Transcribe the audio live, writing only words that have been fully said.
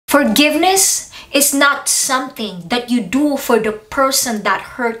Forgiveness is not something that you do for the person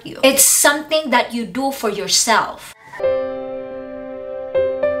that hurt you. It's something that you do for yourself.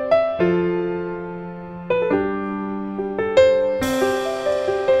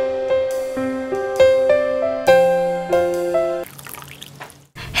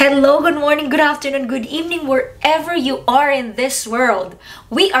 Hello, good morning, good afternoon, good evening, wherever you are in this world.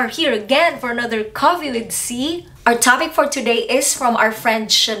 We are here again for another Coffee with C. Our topic for today is from our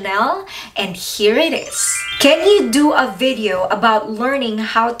friend Chanel, and here it is. Can you do a video about learning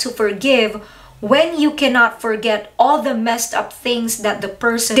how to forgive when you cannot forget all the messed up things that the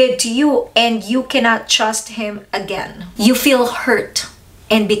person did to you and you cannot trust him again? You feel hurt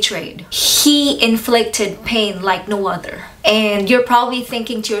and betrayed. He inflicted pain like no other. And you're probably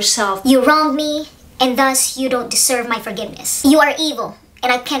thinking to yourself, you wronged me, and thus you don't deserve my forgiveness. You are evil,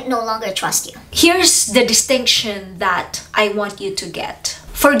 and I can no longer trust you. Here's the distinction that I want you to get.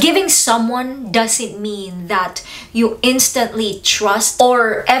 Forgiving someone doesn't mean that you instantly trust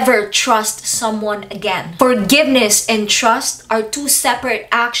or ever trust someone again. Forgiveness and trust are two separate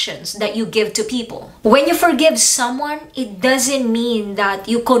actions that you give to people. When you forgive someone, it doesn't mean that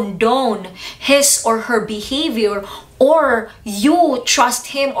you condone his or her behavior or you trust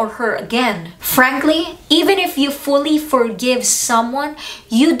him or her again. Frankly, even if you fully forgive someone,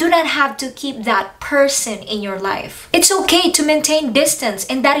 you do not have to keep that person in your life. It's okay to maintain distance,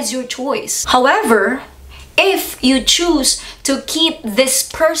 and that is your choice. However, if you choose to keep this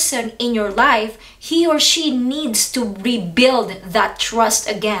person in your life, he or she needs to rebuild that trust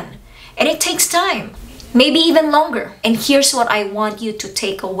again. And it takes time. Maybe even longer. And here's what I want you to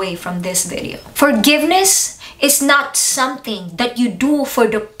take away from this video. Forgiveness is not something that you do for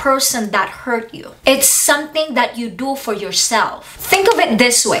the person that hurt you. It's something that you do for yourself. Think of it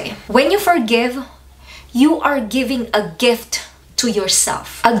this way. When you forgive, you are giving a gift to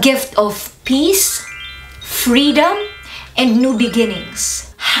yourself. A gift of peace, freedom, and new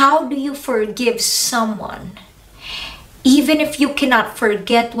beginnings. How do you forgive someone even if you cannot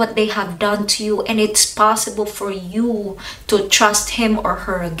forget what they have done to you and it's possible for you to trust him or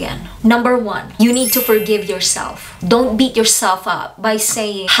her again? Number one, you need to forgive yourself. Don't beat yourself up by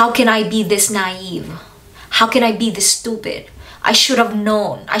saying, how can I be this naive? How can I be this stupid? I should have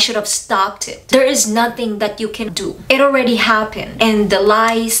known. I should have stopped it. There is nothing that you can do. It already happened. And the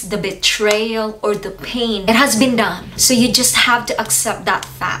lies, the betrayal, or the pain, it has been done. So you just have to accept that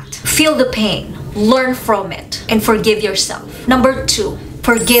fact. Feel the pain. Learn from it. And forgive yourself. Number two,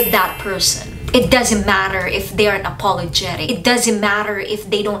 forgive that person. It doesn't matter if they are unapologetic. It doesn't matter if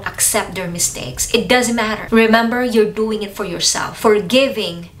they don't accept their mistakes. It doesn't matter. Remember, you're doing it for yourself.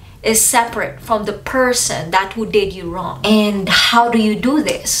 Forgiving is separate from the person that who did you wrong. And how do you do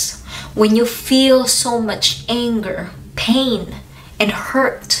this? When you feel so much anger, pain, and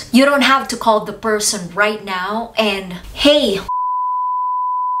hurt, you don't have to call the person right now and, hey,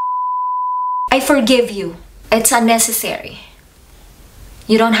 I forgive you. It's unnecessary.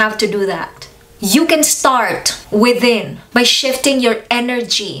 You don't have to do that. You can start within by shifting your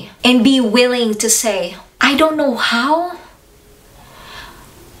energy and be willing to say, I don't know how,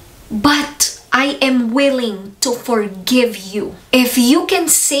 but I am willing to forgive you. If you can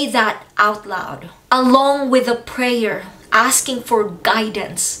say that out loud, along with a prayer, asking for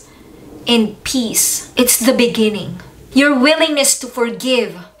guidance and peace, it's the beginning. Your willingness to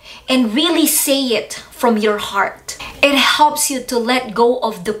forgive and really say it from your heart. It helps you to let go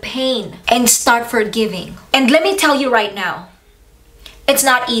of the pain and start forgiving. And let me tell you right now, it's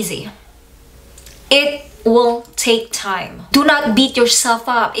not easy. It will take time. Do not beat yourself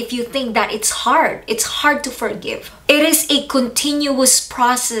up if you think that it's hard. It's hard to forgive. It is a continuous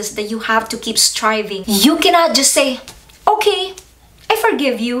process that you have to keep striving. You cannot just say, okay, I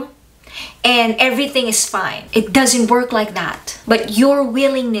forgive you, and everything is fine. It doesn't work like that. But your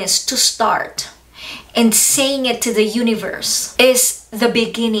willingness to start and saying it to the universe is the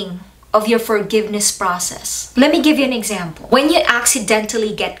beginning of your forgiveness process. Let me give you an example. When you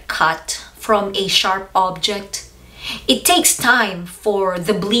accidentally get cut from a sharp object, it takes time for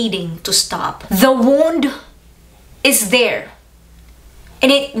the bleeding to stop. The wound is there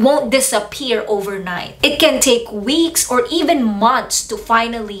and it won't disappear overnight. It can take weeks or even months to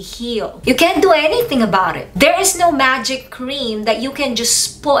finally heal. You can't do anything about it. There is no magic cream that you can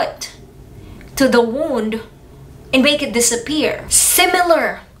just put to the wound and make it disappear.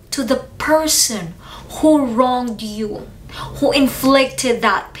 Similar to the person who wronged you, who inflicted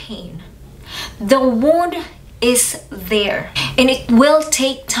that pain. The wound is there and it will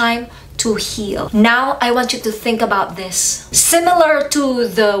take time to heal. Now, I want you to think about this. Similar to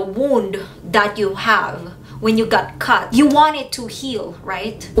the wound that you have when you got cut, you want it to heal,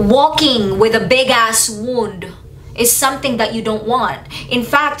 right? Walking with a big ass wound is something that you don't want. In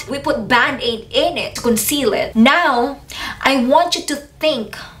fact, we put Band-Aid in it to conceal it. Now, I want you to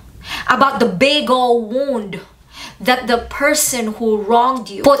think about the big old wound that the person who wronged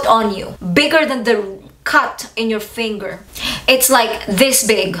you put on you. Bigger than the cut in your finger. It's like this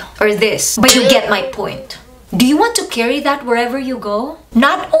big or this, but you get my point. Do you want to carry that wherever you go?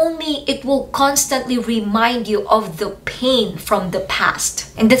 Not only it will constantly remind you of the pain from the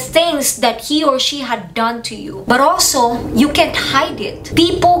past and the things that he or she had done to you, but also you can't hide it.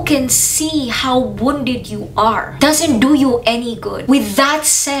 People can see how wounded you are. Doesn't do you any good. With that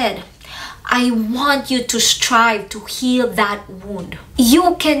said, I want you to strive to heal that wound.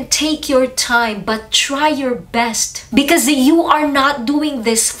 You can take your time, but try your best, because you are not doing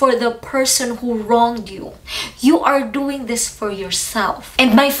this for the person who wronged you. You are doing this for yourself.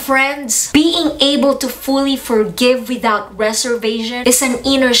 And my friends, being able to fully forgive without reservation is an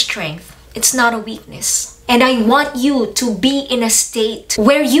inner strength. It's not a weakness. And I want you to be in a state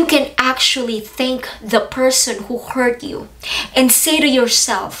where you can actually thank the person who hurt you and say to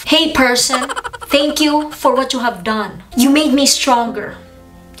yourself, hey person, thank you for what you have done. You made me stronger.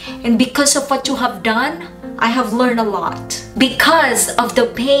 And because of what you have done, I have learned a lot. Because of the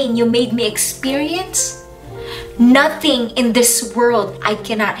pain you made me experience, nothing in this world I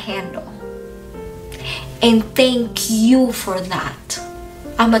cannot handle. And thank you for that.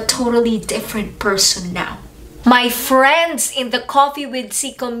 I'm a totally different person now. My friends in the Coffee with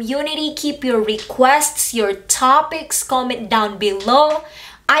C community, keep your requests, your topics, comment down below.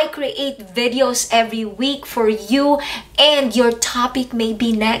 I create videos every week for you, and your topic may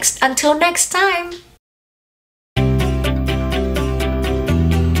be next. Until next time.